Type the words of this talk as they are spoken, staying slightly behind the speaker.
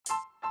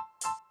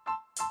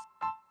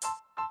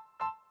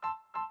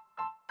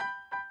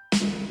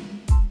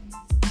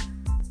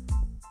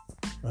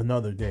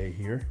Another day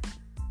here.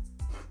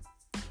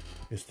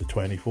 It's the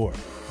 24th.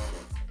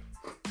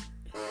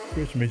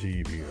 Christmas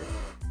Eve here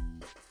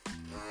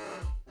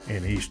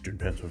in eastern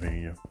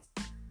Pennsylvania.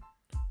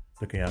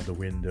 Looking out the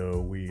window,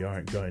 we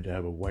aren't going to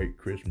have a white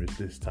Christmas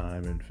this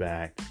time. In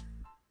fact,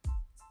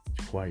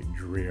 it's quite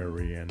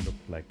dreary and looks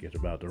like it's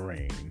about to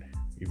rain,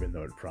 even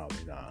though it's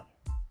probably not.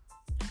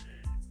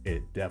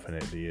 It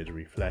definitely is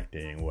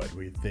reflecting what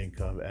we think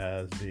of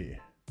as the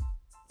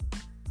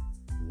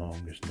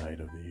longest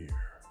night of the year.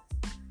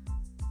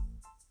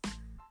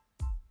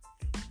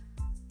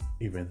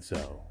 Even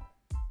so,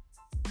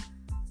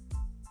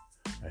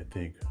 I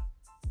think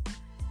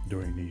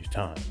during these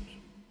times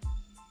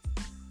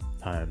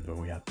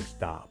when we have to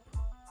stop,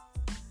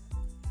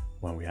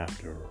 when we have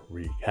to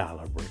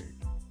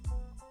recalibrate,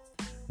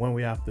 when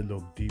we have to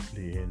look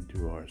deeply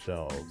into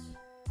ourselves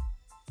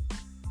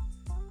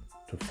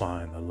to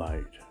find the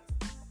light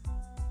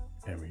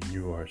and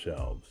renew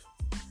ourselves,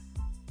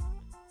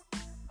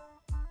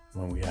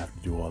 when we have to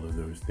do all of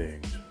those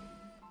things,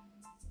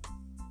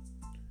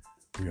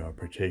 we are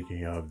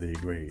partaking of the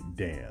great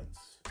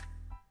dance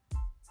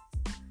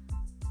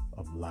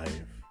of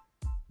life,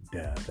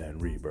 death,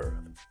 and rebirth.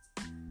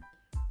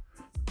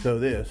 So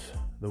the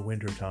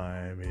winter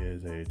time,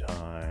 is a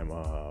time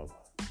of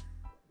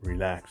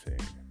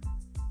relaxing,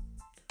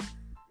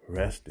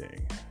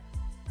 resting,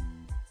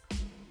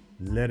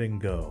 letting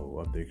go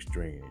of the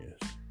extraneous,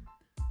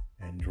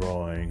 and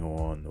drawing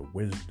on the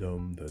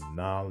wisdom, the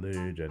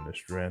knowledge, and the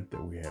strength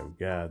that we have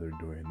gathered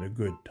during the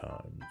good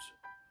times.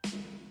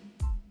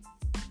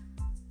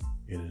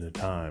 It is a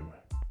time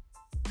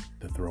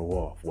to throw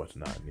off what's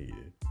not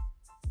needed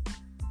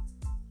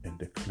and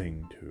to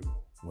cling to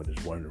what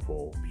is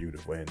wonderful,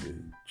 beautiful, and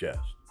is just.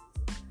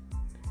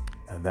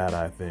 And that,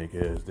 I think,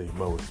 is the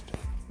most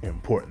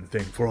important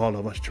thing for all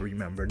of us to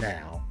remember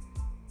now.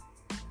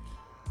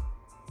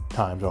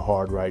 Times are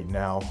hard right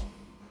now.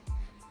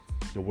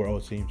 The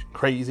world seems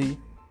crazy.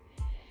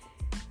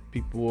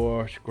 People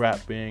are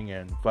scrapping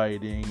and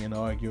fighting and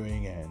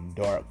arguing, and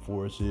dark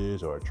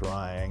forces are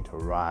trying to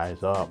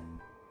rise up.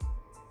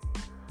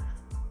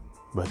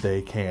 But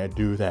they can't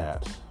do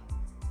that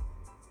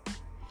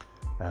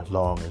as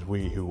long as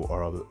we who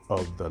are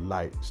of the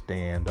light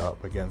stand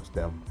up against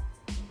them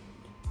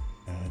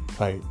and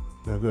fight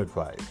the good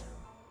fight.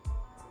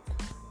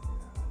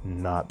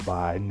 Not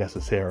by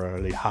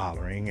necessarily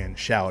hollering and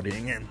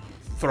shouting and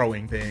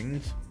throwing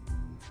things,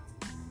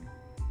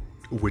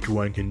 which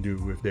one can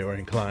do if they are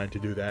inclined to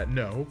do that,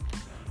 no.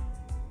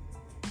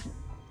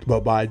 But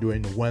by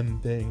doing the one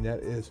thing that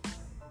is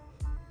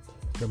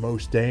the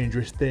most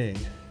dangerous thing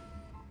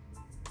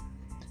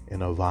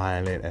in a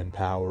violent and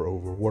power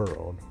over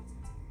world.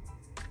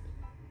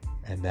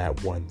 And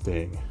that one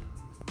thing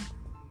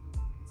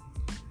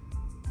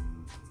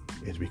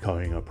is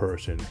becoming a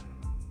person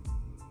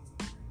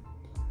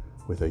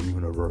with a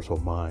universal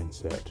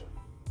mindset.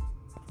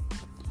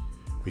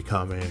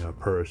 Becoming a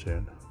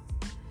person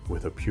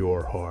with a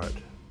pure heart.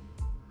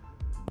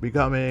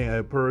 Becoming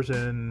a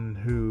person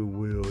who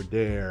will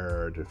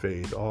dare to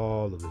face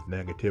all of the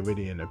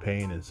negativity and the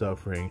pain and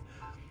suffering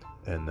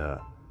and the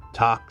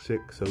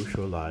toxic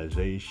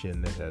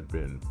socialization that has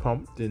been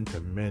pumped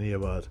into many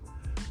of us,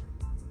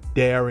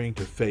 daring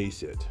to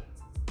face it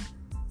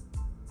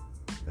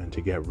and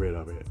to get rid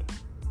of it.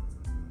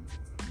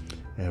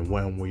 And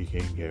when we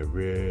can get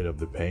rid of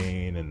the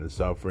pain and the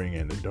suffering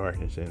and the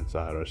darkness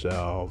inside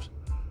ourselves,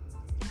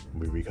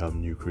 we become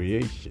new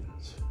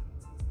creations.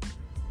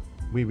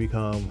 We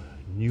become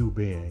new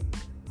beings.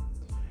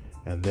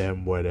 And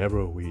then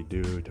whatever we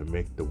do to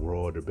make the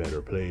world a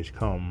better place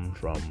comes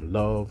from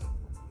love,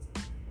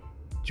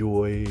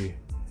 joy,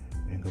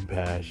 and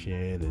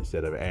compassion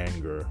instead of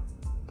anger,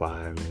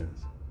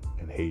 violence,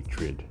 and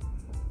hatred.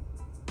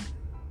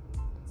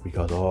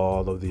 Because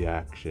all of the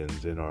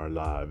actions in our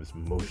lives,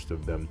 most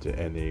of them to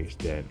any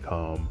extent,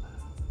 come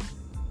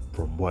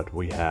from what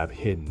we have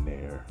hidden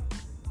there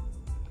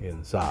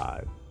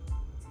inside,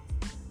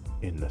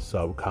 in the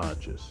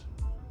subconscious.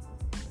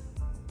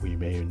 We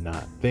may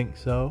not think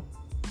so.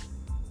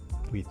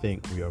 We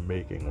think we are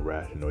making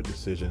rational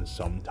decisions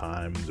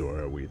sometimes,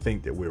 or we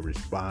think that we're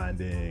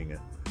responding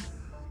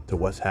to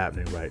what's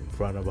happening right in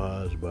front of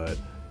us, but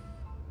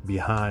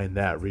behind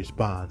that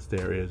response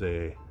there is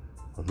a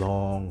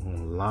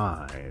long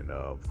line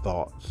of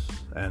thoughts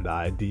and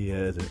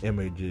ideas and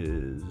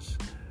images,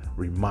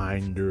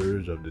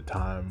 reminders of the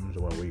times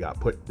when we got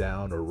put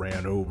down or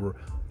ran over,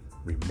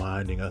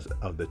 reminding us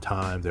of the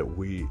times that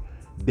we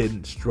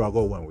didn't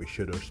struggle when we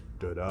should have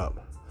stood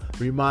up,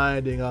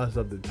 reminding us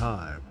of the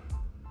time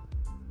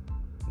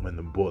when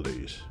the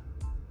bullies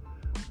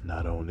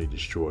not only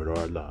destroyed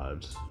our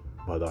lives,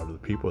 but other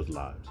people's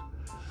lives.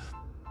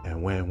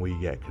 And when we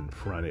get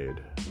confronted,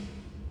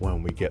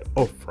 when we get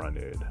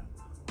affronted,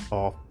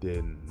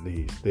 often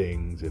these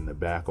things in the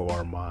back of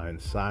our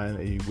minds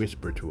silently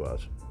whisper to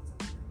us,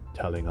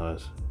 telling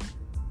us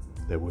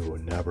that we will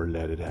never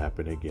let it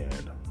happen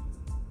again.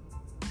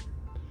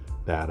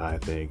 That, I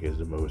think, is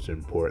the most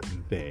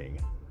important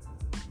thing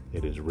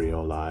It is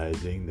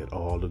realizing that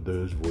all of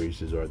those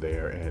voices are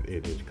there, and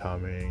it is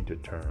coming to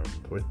terms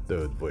with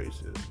those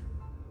voices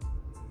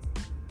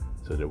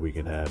so that we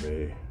can have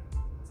a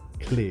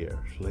clear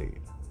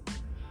slate,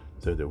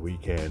 so that we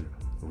can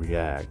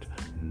react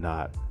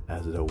not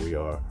as though we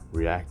are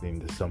reacting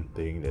to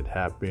something that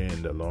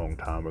happened a long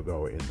time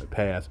ago in the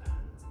past,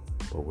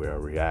 but we are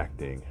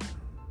reacting,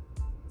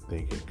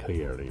 thinking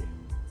clearly,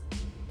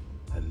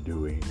 and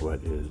doing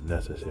what is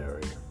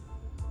necessary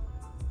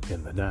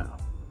in the now.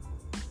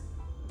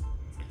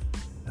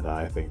 And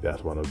I think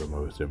that's one of the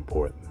most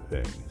important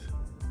things,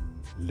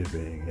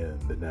 living in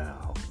the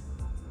now,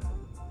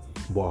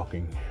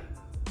 walking,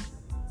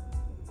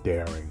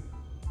 daring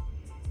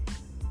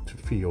to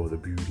feel the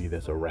beauty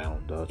that's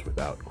around us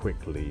without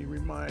quickly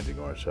reminding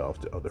ourselves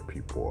that other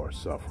people are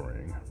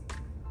suffering,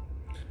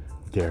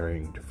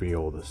 daring to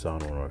feel the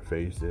sun on our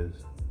faces,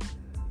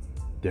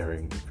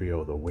 daring to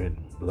feel the wind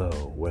blow,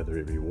 whether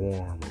it be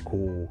warm or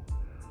cool,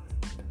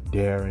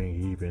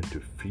 daring even to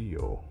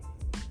feel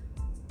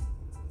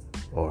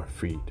our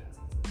feet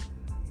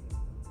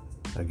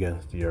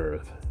against the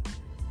earth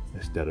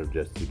instead of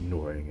just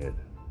ignoring it.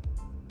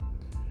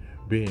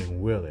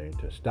 Being willing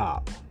to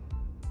stop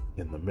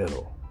in the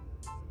middle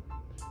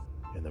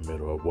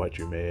of what,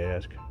 you may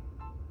ask?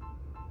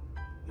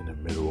 In the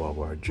middle of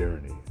our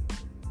journey.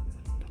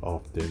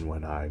 Often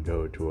when I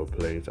go to a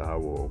place, I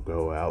will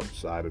go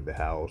outside of the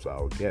house,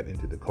 I'll get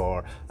into the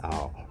car,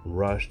 I'll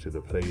rush to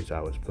the place I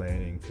was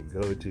planning to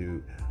go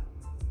to,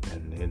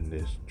 and in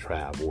this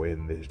travel,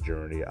 in this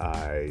journey,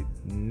 I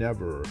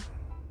never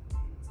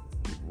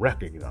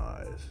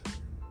recognize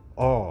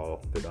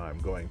all that I'm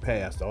going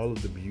past, all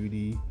of the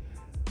beauty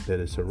that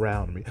is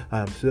surrounding me.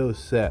 I'm so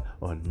set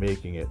on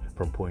making it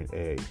from point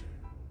A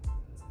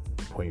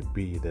to point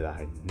B that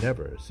I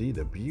never see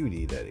the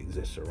beauty that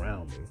exists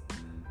around me.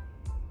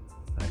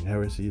 I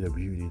never see the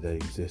beauty that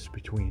exists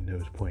between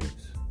those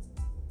points.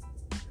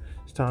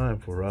 It's time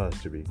for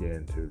us to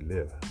begin to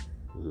live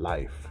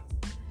life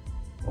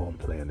on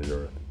planet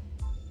Earth.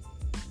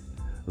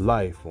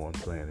 Life on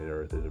planet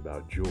Earth is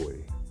about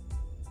joy.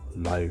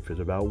 Life is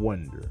about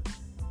wonder.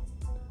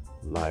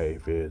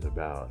 Life is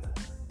about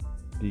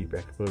deep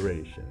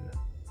exploration.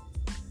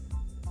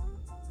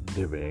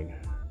 Living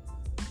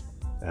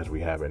as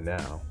we have it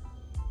now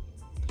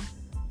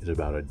is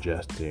about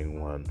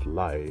adjusting one's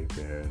life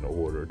in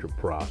order to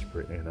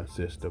prosper in a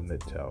system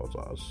that tells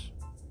us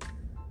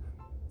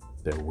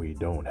that we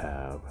don't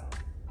have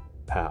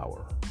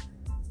power,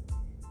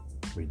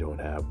 we don't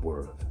have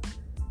worth,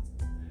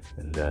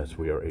 unless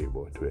we are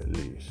able to at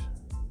least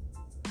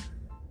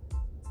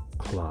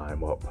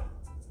climb up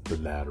the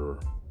ladder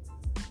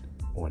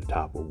on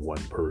top of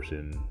one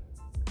person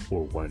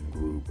or one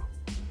group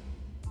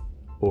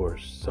or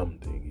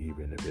something,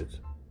 even if it's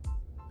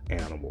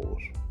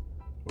animals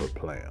or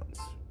plants.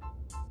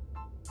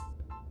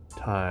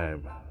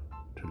 Time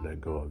to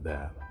let go of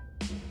that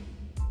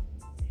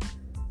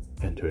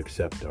and to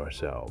accept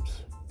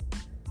ourselves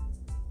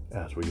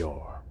as we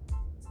are,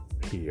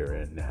 here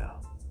and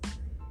now.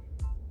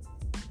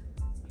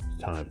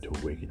 It's time to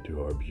awaken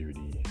to our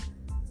beauty,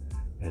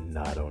 and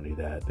not only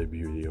that, the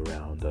beauty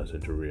around us,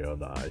 and to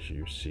realize,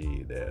 you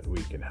see, that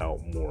we can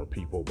help more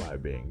people by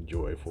being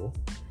joyful,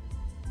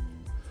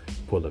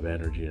 full of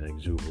energy and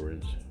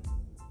exuberance,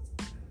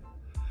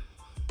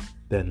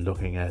 then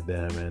looking at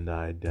them and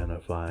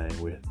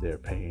identifying with their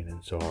pain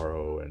and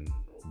sorrow and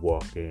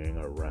walking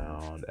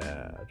around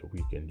as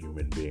weakened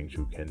human beings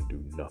who can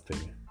do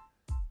nothing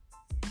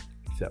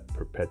except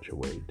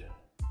perpetuate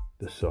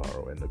the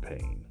sorrow and the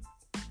pain.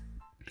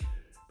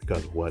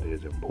 Because what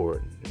is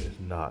important is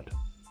not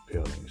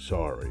feeling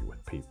sorry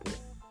with people.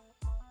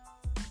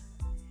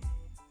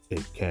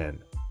 It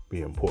can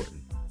be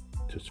important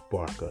to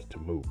spark us to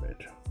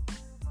movement.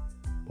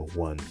 But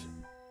once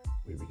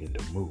we begin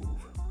to move,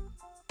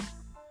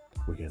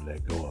 we can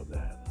let go of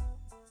that,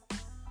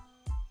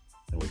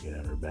 and we can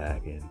enter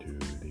back into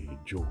the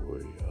joy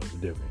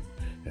of living,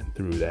 and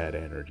through that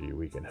energy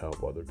we can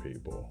help other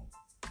people.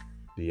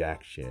 The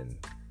action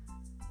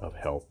of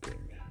helping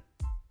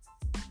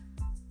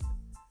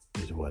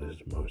is what is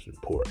most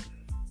important,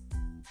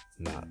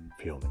 not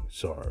feeling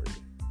sorry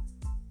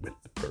with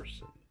the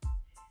person.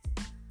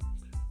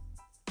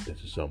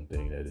 This is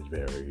something that is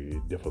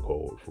very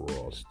difficult for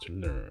us to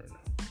learn.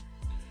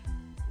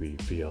 We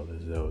feel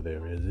as though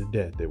there is a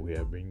debt that we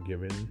have been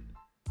given.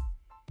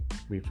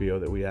 We feel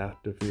that we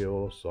have to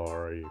feel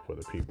sorry for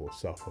the people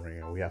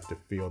suffering, and we have to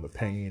feel the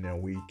pain,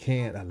 and we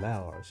can't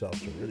allow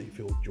ourselves to really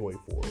feel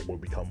joyful, or we'll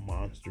become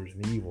monsters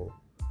and evil.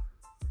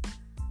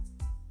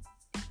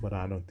 But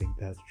I don't think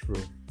that's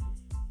true.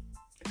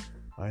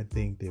 I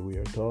think that we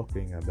are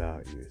talking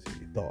about, you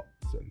see,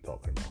 thoughts and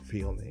talking about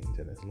feelings,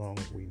 and as long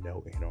as we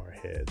know in our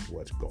heads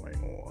what's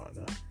going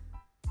on,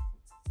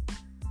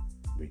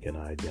 we can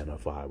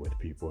identify with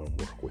people and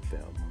work with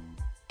them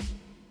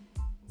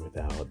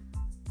without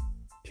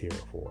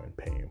tearful and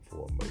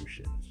painful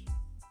emotions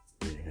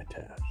being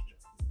attached.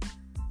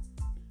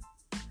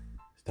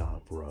 It's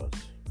time for us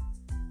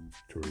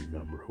to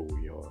remember who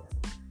we are.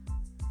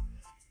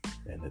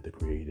 and that the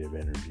creative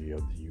energy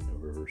of the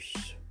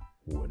universe,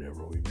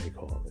 whatever we may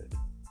call it,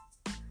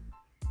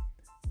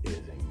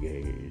 is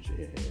engaged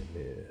in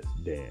this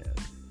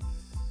dance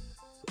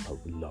of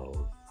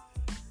love,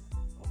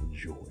 of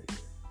joy,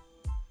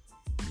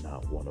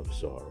 not one of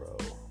sorrow.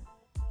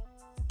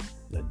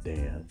 The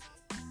dance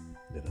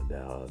that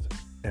allows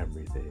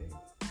everything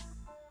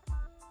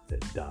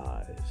that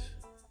dies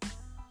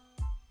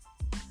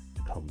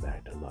to come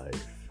back to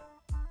life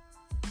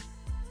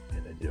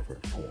in a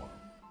different form.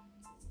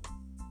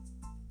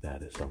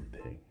 That is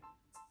something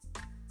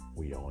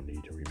we all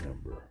need to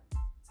remember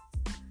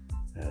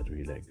as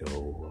we let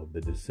go of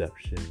the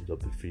deceptions, of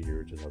the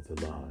fears, and of the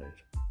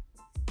lies.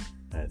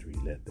 As we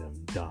let them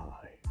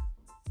die,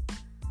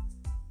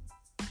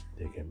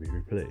 they can be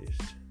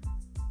replaced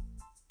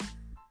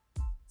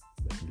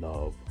with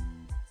love,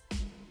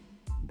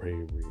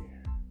 bravery,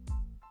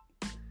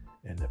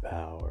 and the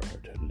power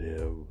to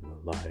live the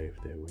life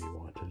that we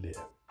want to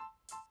live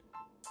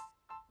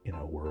in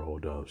a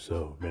world of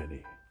so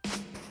many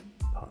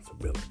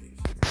possibilities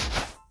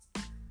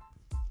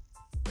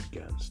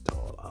against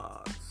all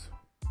odds.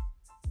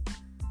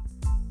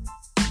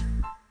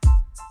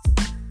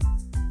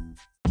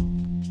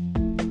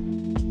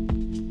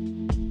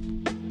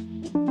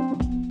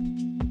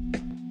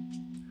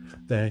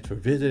 Thanks for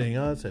visiting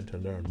us, and to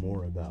learn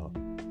more about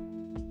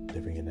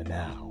living in the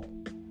now,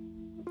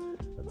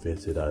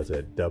 visit us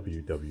at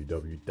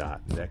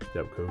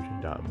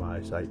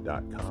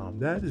www.nextstepcoaching.mysite.com.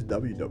 That is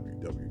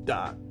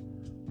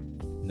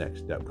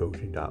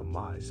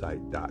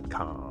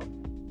www.nextstepcoaching.mysite.com.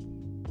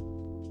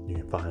 You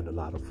can find a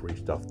lot of free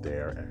stuff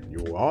there, and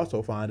you will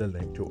also find a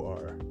link to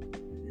our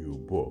new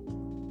book,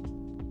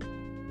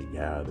 The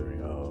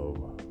Gathering of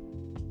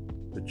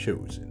the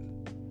Chosen,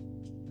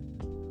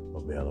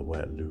 available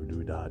at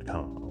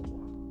lulu.com.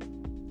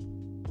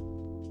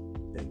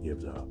 That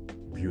gives a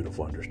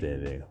beautiful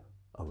understanding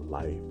of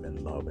life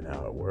and love and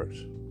how it works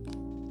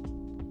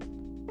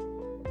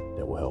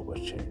that will help us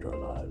change our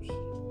lives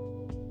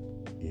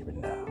even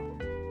now.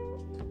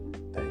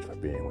 Thanks for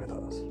being with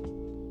us.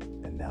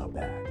 And now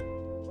back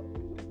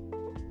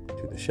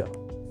to the show.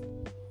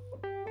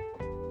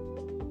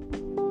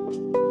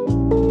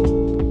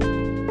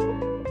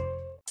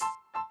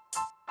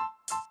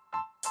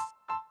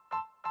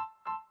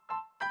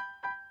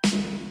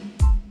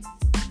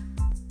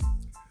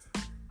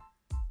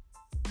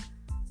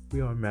 We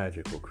are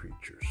magical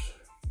creatures.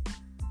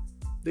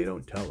 They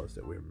don't tell us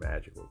that we're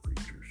magical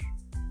creatures.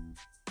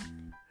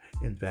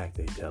 In fact,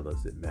 they tell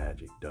us that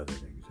magic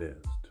doesn't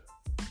exist.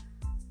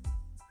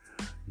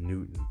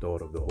 Newton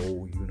thought of the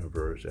whole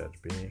universe as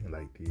being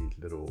like these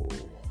little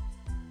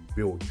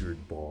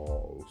billiard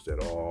balls that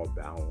all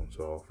bounce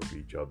off of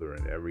each other,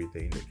 and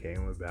everything that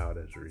came about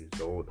as a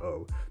result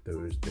of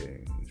those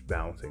things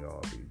bouncing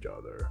off each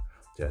other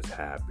just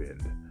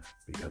happened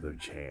because of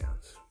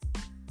chance.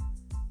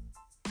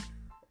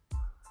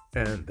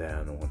 And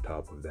then on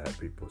top of that,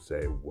 people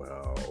say,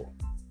 well,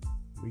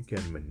 we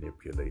can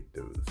manipulate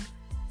those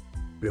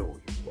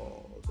billiard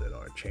balls and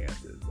our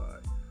chances by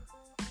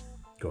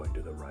going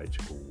to the right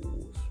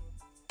schools,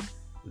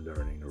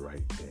 learning the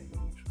right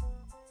things,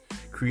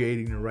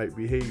 creating the right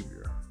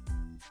behavior,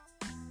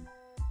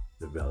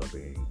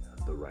 developing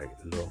the right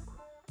look,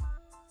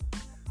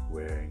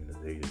 wearing the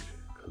latest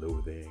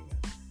clothing,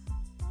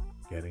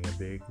 getting a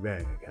big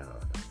bank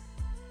account.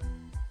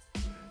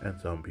 And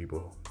some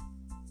people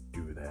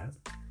do that.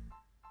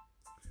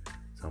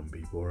 Some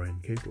people are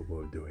incapable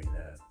of doing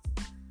that.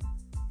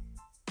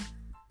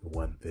 The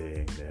one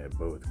thing that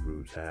both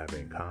groups have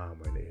in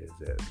common is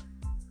that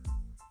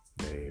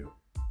they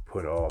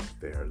put off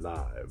their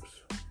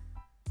lives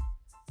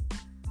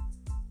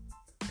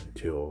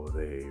until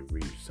they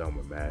reach some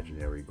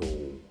imaginary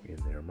goal in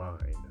their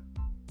mind.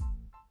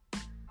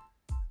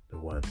 The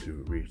ones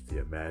who reach the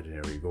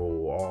imaginary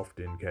goal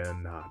often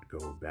cannot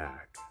go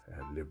back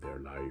and live their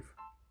life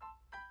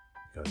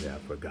because they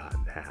have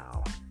forgotten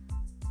how.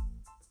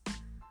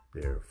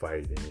 They're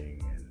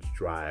fighting and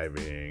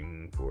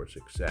striving for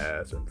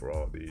success and for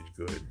all these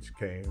goods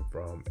came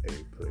from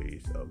a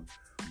place of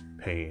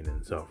pain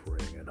and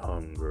suffering and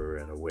hunger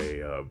and a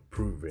way of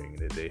proving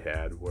that they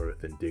had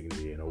worth and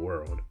dignity in a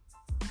world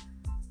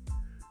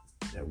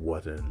that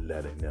wasn't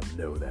letting them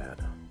know that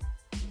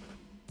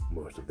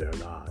most of their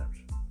lives.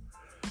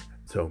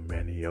 So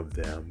many of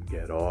them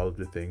get all of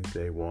the things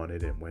they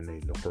wanted, and when they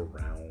look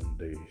around,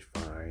 they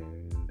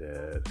find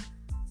that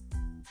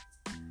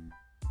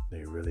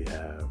they really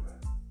have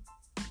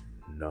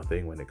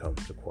nothing when it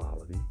comes to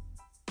quality.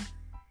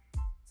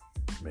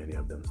 Many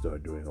of them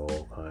start doing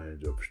all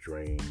kinds of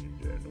strange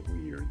and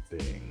weird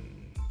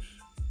things,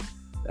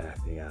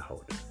 acting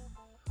out,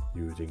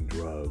 using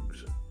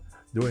drugs,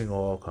 doing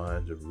all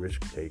kinds of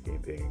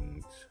risk-taking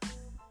things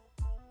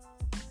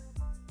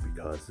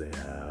because they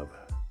have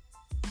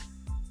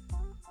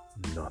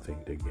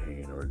nothing to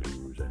gain or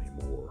lose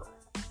anymore.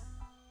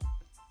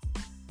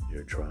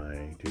 They're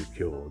trying to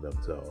kill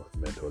themselves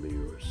mentally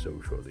or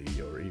socially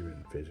or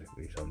even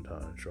physically,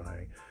 sometimes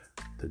trying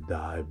to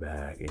dive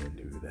back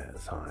into that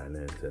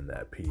silence and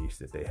that peace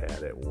that they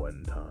had at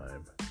one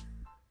time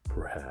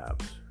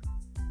perhaps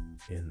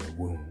in the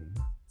womb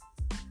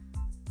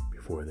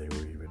before they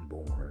were even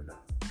born.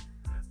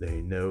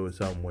 They know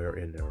somewhere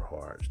in their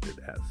hearts that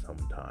at some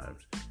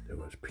times there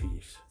was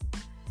peace,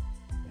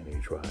 and they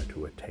try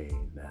to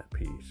attain that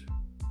peace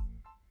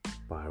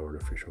by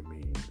artificial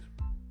means.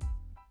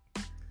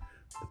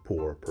 The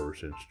poor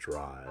person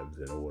strives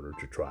in order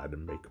to try to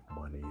make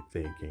money,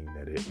 thinking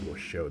that it will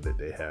show that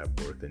they have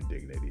worth and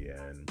dignity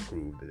and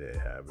prove that they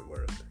have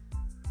worth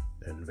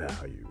and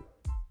value.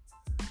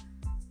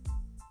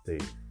 They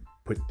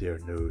put their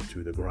nose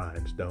to the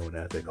grindstone,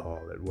 as they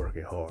call it,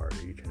 working hard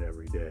each and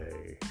every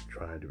day,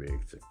 trying to be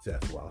a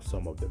success, while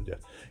some of them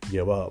just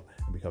give up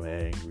and become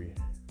angry,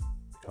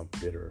 become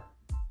bitter.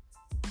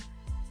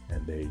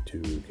 And they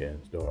too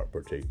can start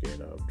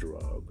partaking of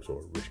drugs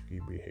or risky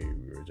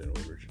behaviors in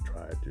order to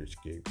try to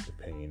escape the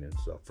pain and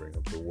suffering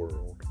of the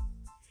world.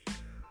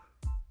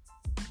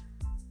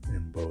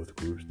 In both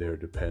groups, their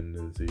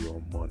dependency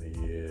on money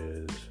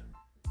is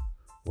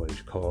what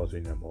is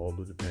causing them all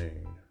of the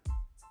pain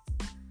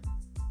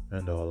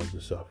and all of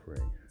the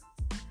suffering.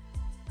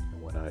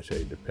 And when I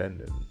say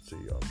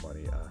dependency on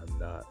money, I'm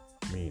not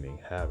meaning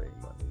having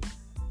money.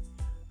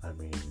 I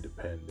mean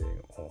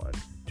depending on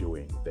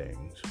doing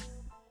things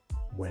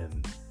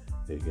when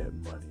they get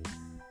money,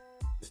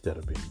 instead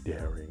of being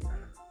daring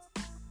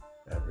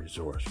and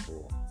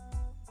resourceful,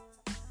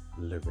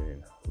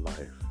 living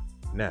life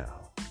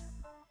now.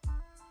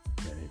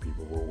 Many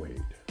people will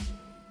wait.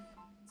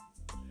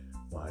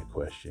 My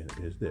question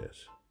is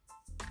this: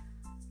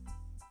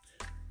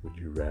 would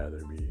you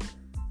rather be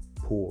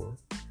poor,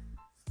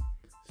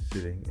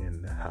 sitting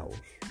in the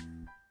house,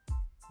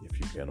 if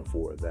you can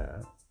afford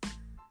that,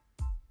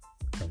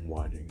 and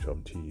watching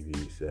some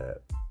TV set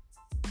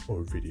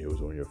or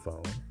videos on your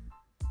phone?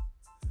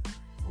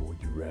 Or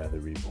would you rather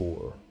be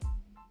poor,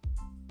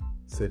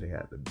 sitting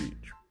at the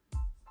beach,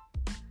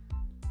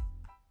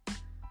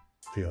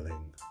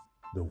 feeling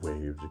the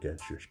waves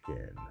against your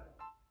skin,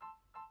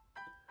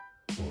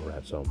 or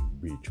at some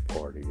beach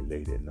party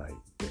late at night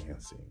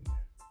dancing,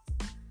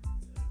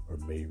 or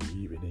maybe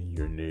even in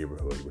your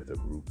neighborhood with a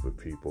group of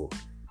people,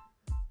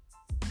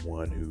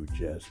 one who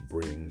just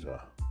brings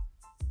a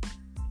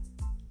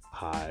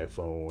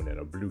iPhone and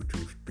a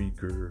Bluetooth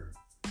speaker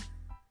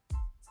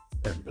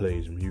and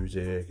plays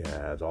music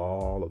as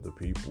all of the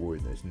people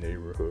in this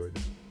neighborhood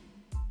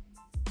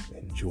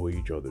enjoy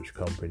each other's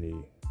company,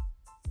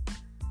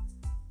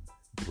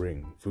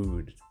 bring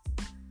food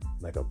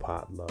like a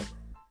potluck,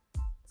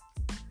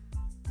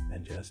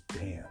 and just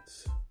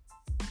dance,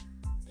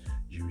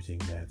 using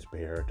that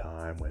spare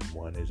time when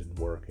one isn't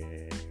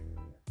working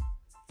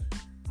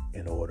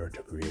in order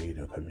to create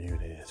a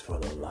community that's full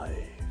of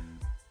life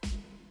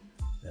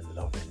and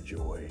love and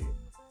joy,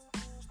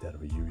 instead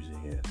of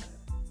using it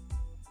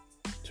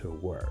to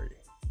worry,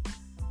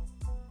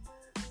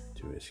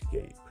 to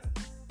escape.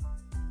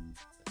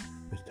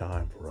 It's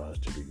time for us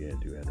to begin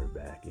to enter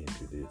back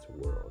into this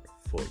world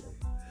fully,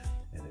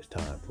 and it's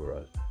time for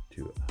us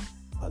to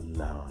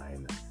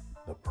align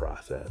the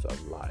process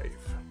of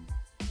life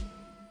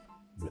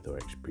with our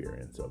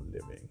experience of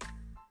living.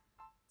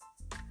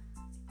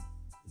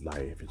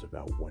 Life is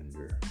about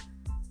wonder.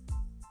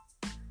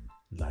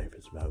 Life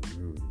is about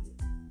beauty.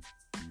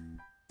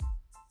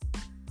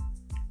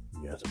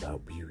 Yeah, it's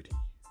about beauty.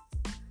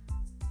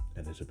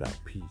 And it's about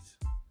peace.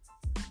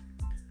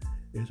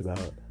 It's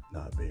about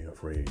not being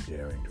afraid,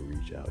 daring to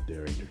reach out,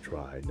 daring to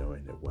try,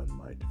 knowing that one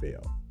might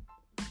fail.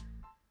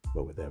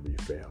 But with every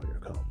failure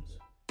comes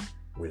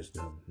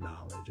wisdom,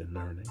 knowledge, and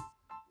learning.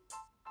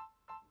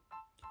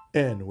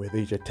 And with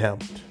each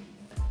attempt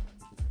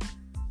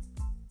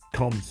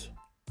comes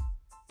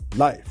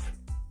life.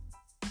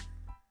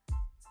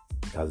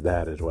 Because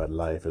that is what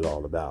life is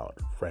all about,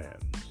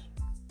 friends.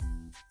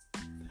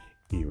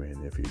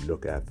 Even if you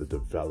look at the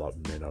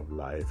development of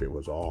life, it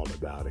was all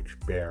about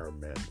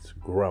experiments,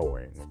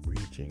 growing,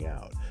 reaching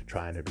out,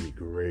 trying to be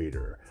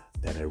greater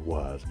than it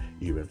was,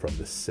 even from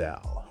the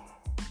cell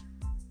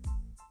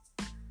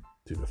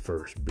to the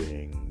first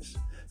beings,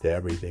 to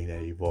everything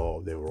that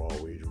evolved. They were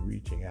always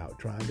reaching out,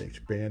 trying to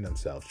expand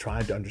themselves,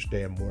 trying to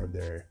understand more of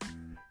their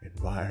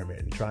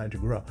environment and trying to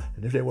grow.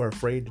 And if they were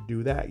afraid to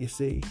do that, you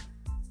see,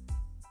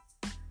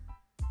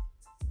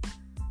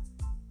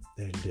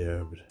 they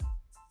lived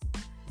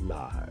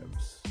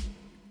lives,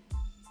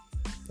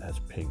 as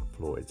Pink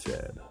Floyd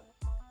said,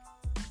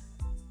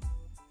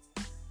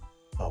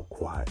 of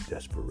quiet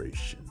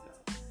desperation.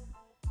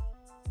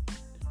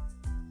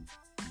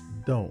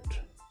 Don't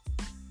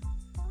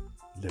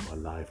live a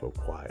life of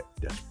quiet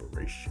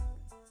desperation.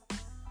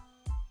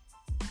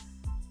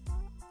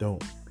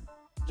 Don't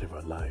live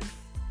a life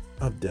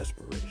of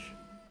desperation.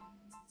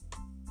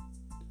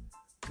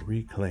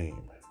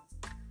 Reclaim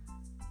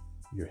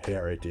your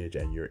heritage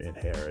and your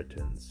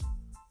inheritance.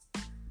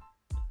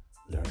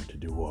 Learn to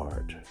do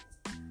art,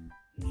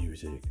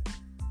 music,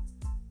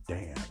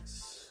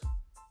 dance.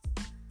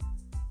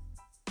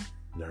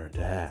 Learn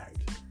to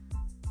act.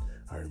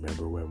 I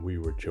remember when we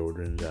were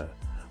children,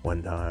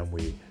 one time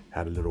we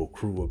had a little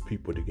crew of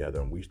people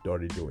together and we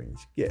started doing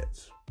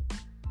skits.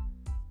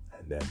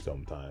 And then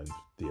sometimes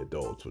the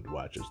adults would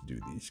watch us do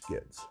these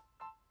skits.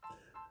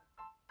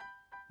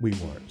 We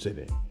weren't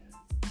sitting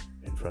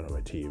in front of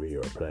a TV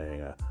or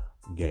playing a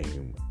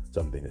game,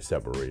 something that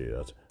separated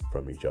us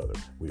from each other.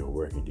 We were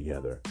working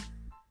together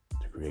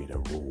to create a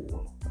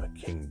rule, a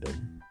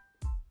kingdom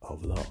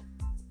of love.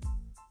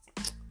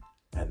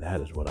 And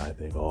that is what I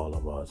think all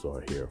of us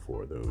are here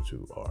for, those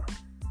who are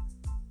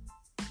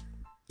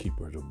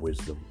keepers of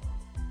wisdom,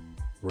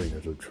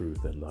 bringers of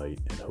truth and light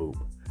and hope,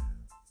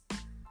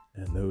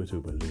 and those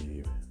who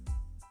believe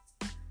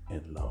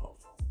in love.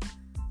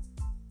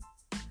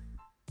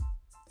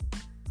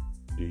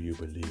 Do you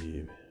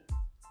believe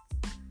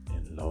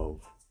in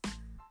love?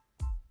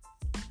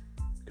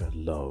 Because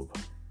love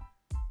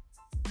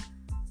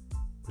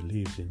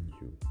believes in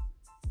you.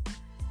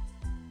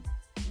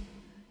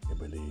 It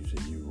believes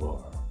that you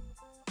are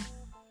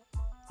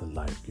the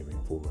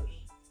life-giving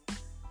force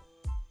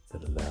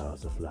that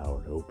allows the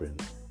flower to open,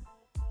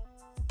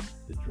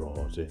 that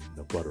draws in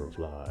the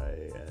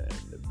butterfly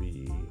and the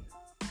bee,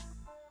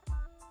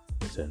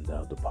 that sends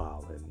out the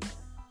pollen,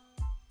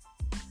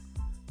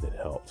 that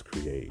helps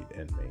create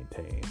and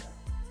maintain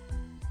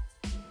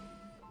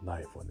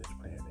life on this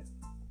planet.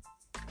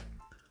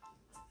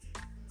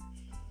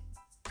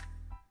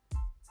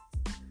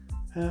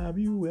 Have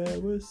you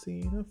ever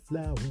seen a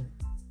flower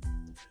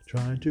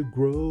trying to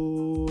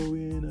grow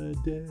in a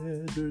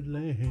desert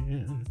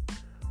land?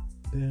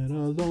 Then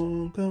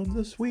along comes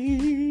a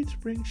sweet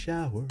spring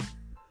shower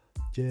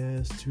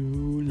just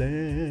to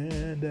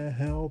lend a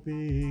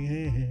helping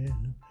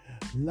hand,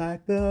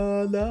 like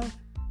the love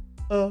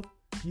of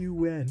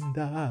you and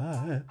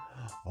I.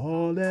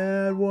 All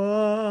at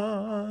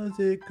once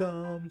it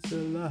comes to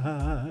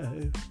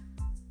life.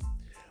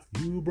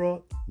 You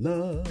brought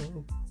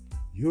love,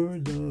 your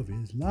love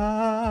is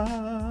life.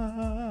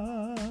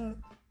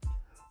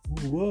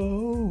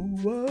 Whoa,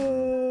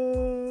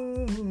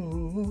 whoa,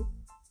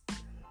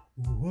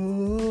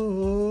 whoa.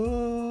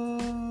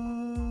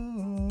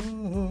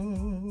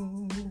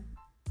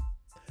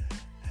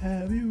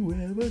 Have you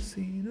ever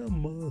seen a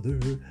mother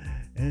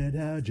and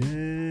how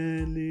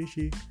gently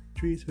she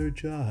treats her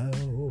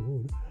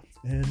child?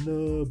 And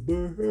the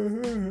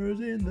birds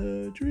in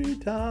the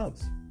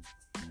treetops,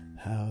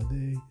 how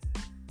they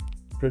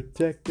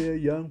protect their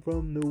young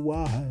from the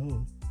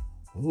wild.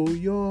 Oh,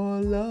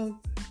 your love,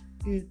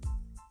 it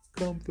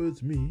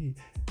comforts me,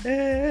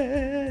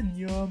 and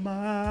you're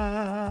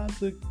my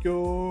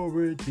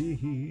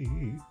security.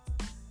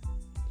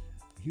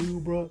 You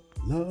brought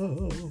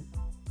love,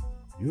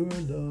 your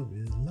love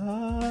is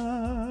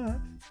life.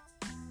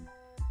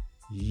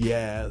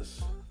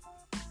 Yes,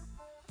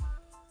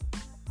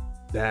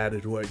 that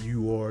is what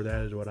you are,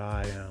 that is what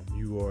I am.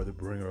 You are the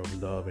bringer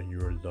of love, and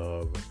your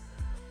love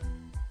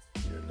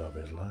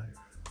is life.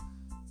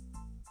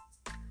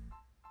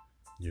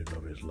 Your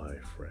love is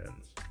life,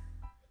 friends.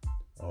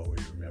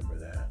 Always remember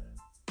that.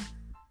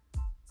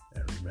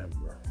 And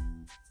remember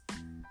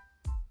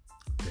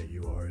that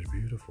you are as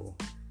beautiful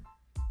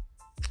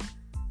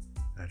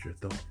as your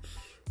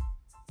thoughts.